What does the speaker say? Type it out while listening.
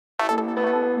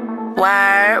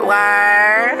Word,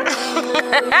 word.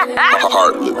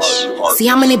 Heartless. See,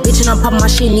 I'm in it, bitch, and I'm popping my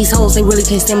shit, and these hoes, they really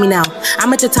can't stand me now.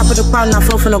 I'm at the top of the crowd, and I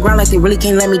flow from the ground like they really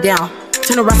can't let me down.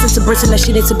 Turn the rocks into bricks and that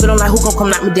shit into bit, I'm like, who gon' come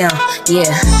knock me down? Yeah,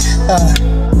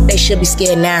 they should be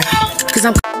scared now, cause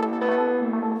I'm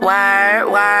Word,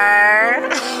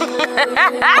 word.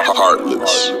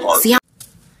 Heartless. See,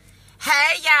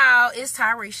 hey, y'all, it's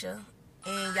Tyresha.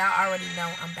 And y'all already know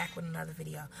I'm back with another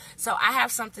video. So I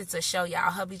have something to show y'all.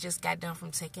 Hubby just got done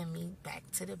from taking me back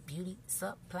to the beauty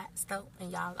supply store.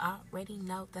 And y'all already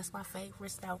know that's my favorite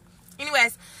store.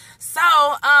 Anyways, so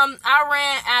I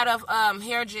ran out of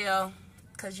hair gel.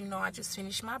 Because, you know, I just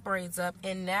finished my braids up.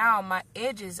 And now my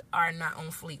edges are not on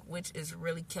fleek, which is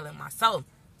really killing my soul.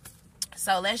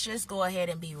 So let's just go ahead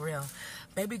and be real.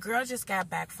 Baby girl just got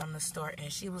back from the store.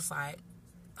 And she was like,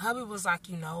 hubby was like,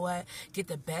 you know what? Get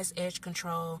the best edge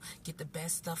control. Get the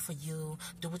best stuff for you.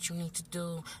 Do what you need to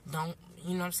do. Don't,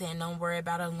 you know what I'm saying? Don't worry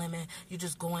about a limit. You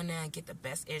just go in there and get the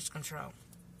best edge control.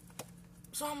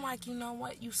 So I'm like, you know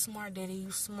what? You smart, daddy.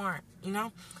 You smart, you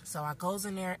know? So I goes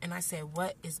in there and I said,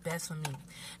 what is best for me?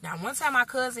 Now, one time my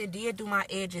cousin did do my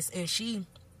edges and she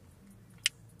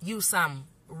used something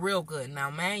real good. Now,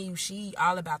 man, she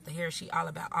all about the hair. She all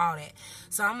about all that.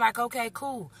 So I'm like, okay,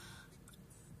 cool.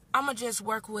 I'm going to just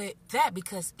work with that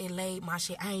because it laid my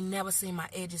shit. I ain't never seen my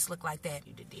edges look like that.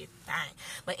 You did, dang.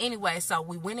 But anyway, so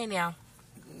we went in there.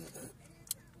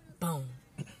 Boom.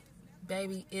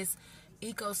 Baby, it's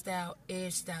Eco Style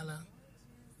Edge Styler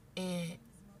and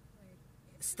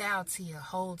Style 10,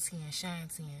 Hold 10, Shine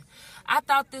 10. I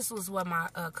thought this was what my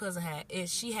cousin had.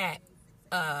 She had,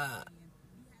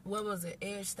 what was it?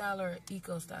 Edge Styler or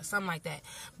Eco Style, something like that.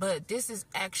 But this is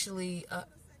actually,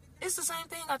 it's the same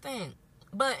thing, I think.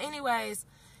 But anyways,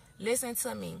 listen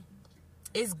to me.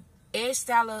 It's Edge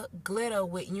Styler glitter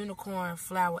with unicorn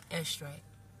flower extract.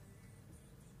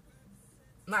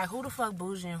 Like, who the fuck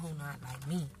bougie and who not? Like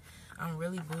me. I'm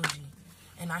really bougie.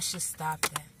 And I should stop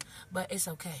that. But it's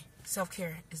okay.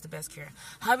 Self-care is the best cure.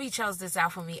 Hubby chose this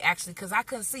out for me, actually, because I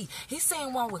couldn't see. He's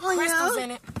seen one with crystals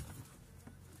in it.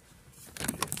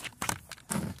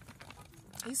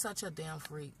 He's such a damn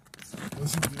freak.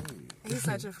 He's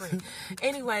such a freak.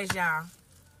 Anyways, y'all.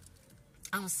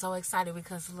 I'm so excited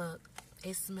because, look,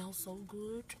 it smells so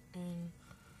good. And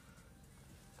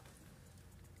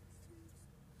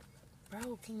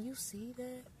bro, can you see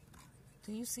that?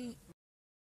 Do you see?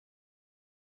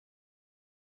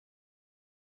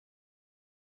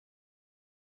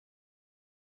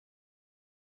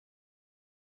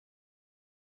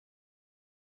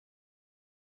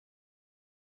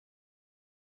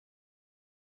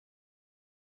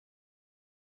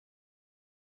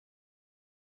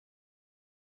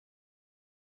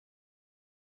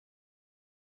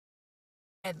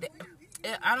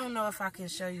 I don't know if I can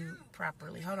show you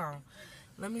properly. Hold on.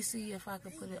 Let me see if I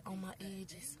can put it on my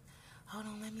edges. Hold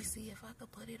on. Let me see if I can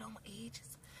put it on my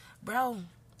edges. Bro,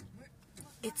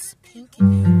 it's pink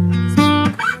in there.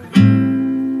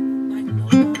 Like, no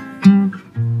lie.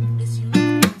 It's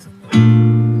unicorns in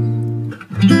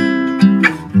there.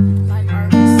 Like, are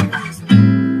you seriously?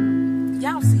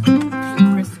 Y'all see the pink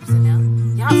crystals in there?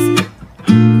 Y'all see it?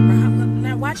 Bro,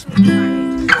 now watch me do my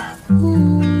edges.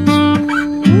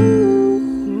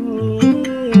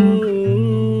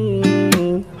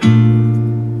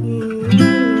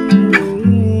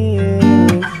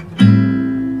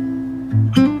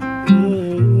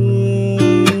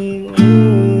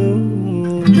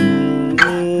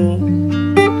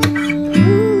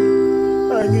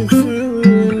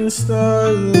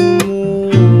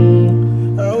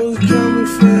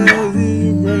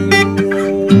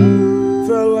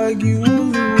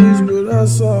 I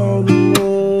saw the moon.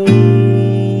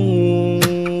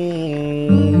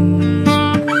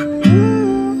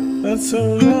 I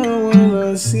turn on when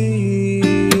I see